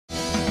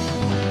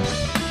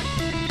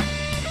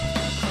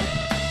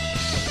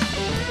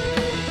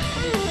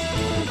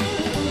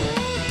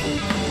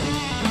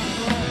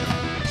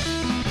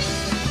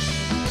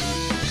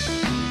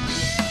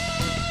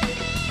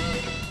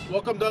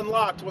to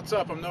Unlocked. What's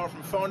up? I'm Noah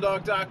from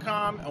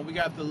PhoneDog.com, and we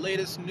got the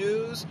latest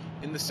news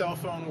in the cell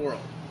phone world.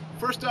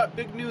 First up,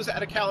 big news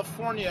out of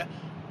California.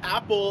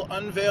 Apple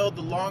unveiled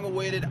the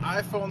long-awaited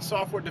iPhone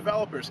software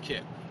developers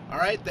kit. All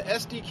right, the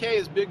SDK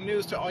is big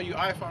news to all you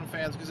iPhone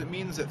fans because it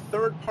means that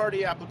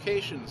third-party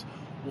applications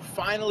will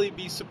finally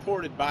be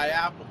supported by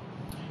Apple.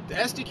 The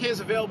SDK is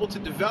available to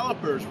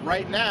developers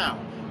right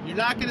now. You're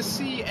not going to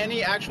see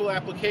any actual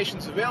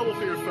applications available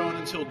for your phone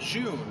until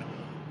June,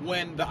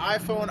 when the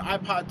iPhone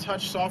iPod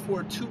Touch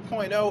Software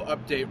 2.0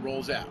 update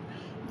rolls out.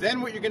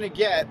 Then what you're going to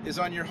get is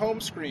on your home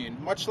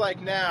screen, much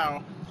like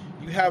now,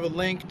 you have a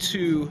link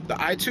to the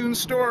iTunes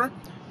Store.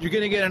 You're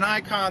going to get an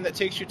icon that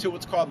takes you to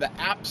what's called the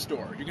App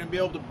Store. You're going to be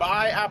able to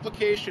buy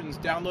applications,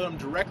 download them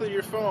directly to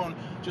your phone,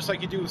 just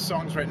like you do with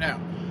songs right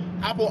now.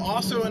 Apple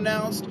also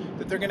announced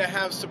that they're going to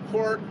have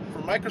support for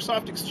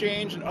Microsoft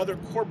Exchange and other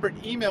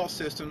corporate email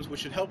systems, which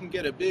should help them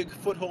get a big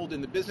foothold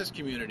in the business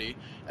community.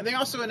 And they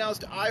also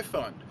announced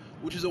iFund,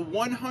 which is a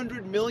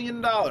 $100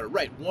 million,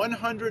 right,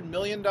 $100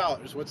 million,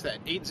 what's that,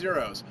 8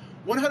 zeros,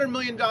 $100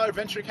 million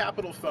venture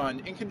capital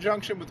fund in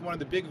conjunction with one of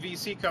the big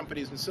VC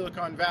companies in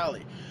Silicon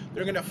Valley.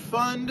 They're going to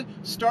fund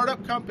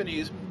startup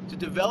companies to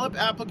develop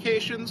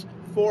applications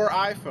for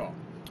iPhone.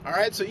 All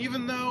right, so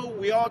even though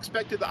we all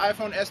expected the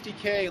iPhone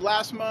SDK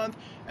last month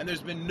and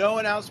there's been no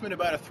announcement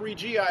about a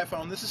 3G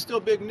iPhone, this is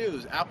still big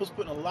news. Apple's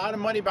putting a lot of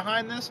money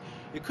behind this.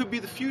 It could be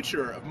the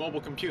future of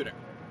mobile computing.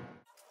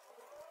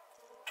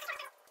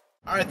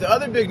 All right, the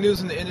other big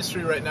news in the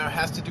industry right now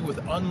has to do with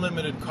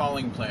unlimited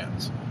calling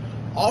plans.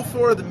 All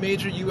four of the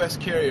major US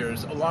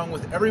carriers, along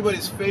with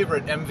everybody's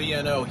favorite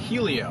MVNO,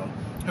 Helio,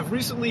 have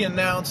recently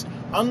announced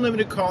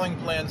unlimited calling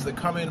plans that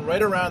come in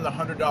right around the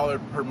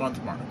 $100 per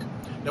month mark.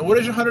 Now, what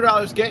does your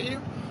 $100 get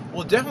you?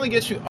 Well, it definitely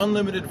gets you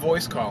unlimited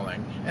voice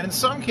calling, and in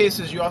some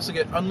cases you also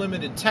get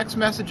unlimited text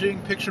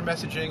messaging, picture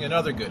messaging, and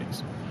other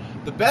goodies.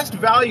 The best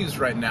values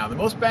right now, the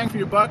most bang for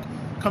your buck,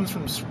 comes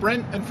from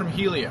Sprint and from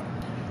Helio.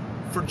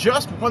 For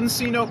just one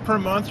C-note per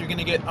month, you're going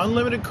to get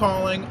unlimited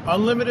calling,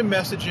 unlimited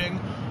messaging,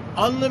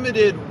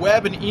 unlimited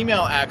web and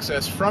email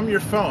access from your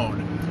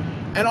phone,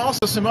 and also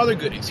some other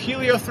goodies.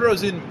 Helio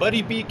throws in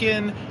Buddy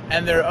Beacon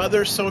and their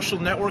other social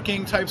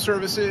networking type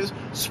services.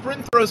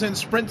 Sprint throws in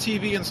Sprint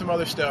TV and some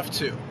other stuff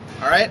too.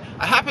 All right,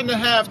 I happen to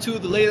have two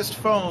of the latest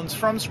phones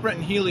from Sprint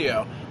and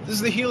Helio. This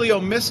is the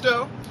Helio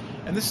Mysto,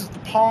 and this is the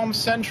Palm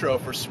Centro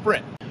for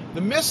Sprint.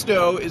 The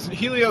Mysto is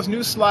Helio's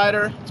new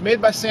slider. It's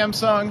made by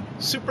Samsung,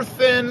 super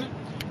thin.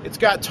 It's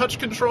got touch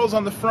controls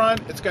on the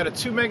front. It's got a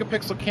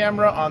 2-megapixel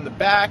camera on the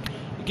back.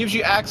 It gives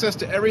you access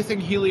to everything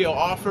Helio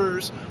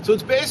offers. So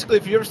it's basically,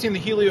 if you've ever seen the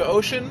Helio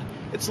Ocean,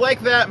 it's like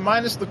that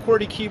minus the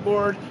QWERTY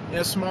keyboard in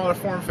a smaller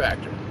form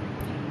factor.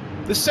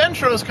 The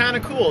Centro is kind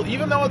of cool.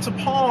 Even though it's a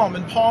Palm,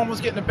 and Palm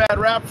was getting a bad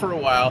rap for a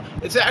while,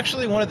 it's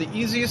actually one of the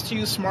easiest to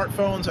use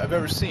smartphones I've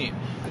ever seen.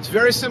 It's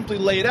very simply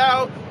laid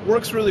out,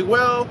 works really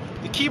well.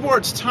 The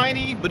keyboard's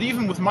tiny, but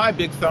even with my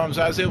big thumbs,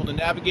 I was able to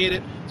navigate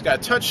it. It's got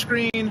a touch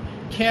screen,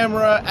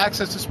 camera,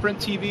 access to Sprint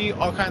TV,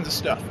 all kinds of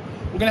stuff.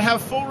 We're going to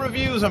have full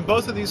reviews on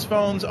both of these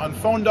phones on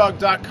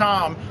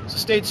PhoneDog.com, so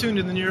stay tuned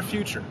in the near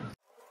future.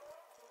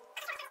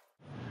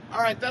 All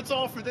right, that's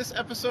all for this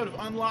episode of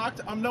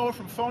Unlocked. I'm Noah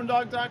from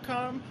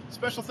PhoneDog.com.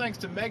 Special thanks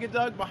to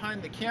Megadug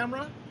behind the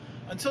camera.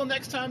 Until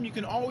next time, you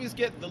can always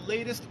get the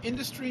latest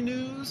industry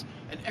news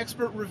and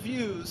expert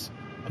reviews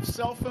of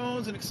cell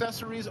phones and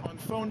accessories on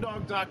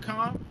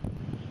PhoneDog.com.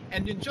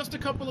 And in just a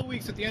couple of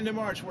weeks, at the end of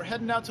March, we're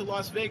heading out to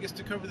Las Vegas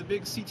to cover the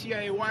big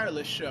CTIA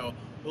wireless show.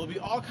 There will be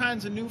all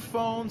kinds of new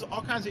phones,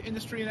 all kinds of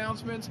industry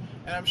announcements,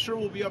 and I'm sure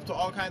we'll be up to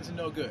all kinds of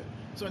no good.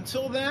 So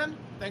until then,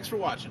 thanks for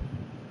watching.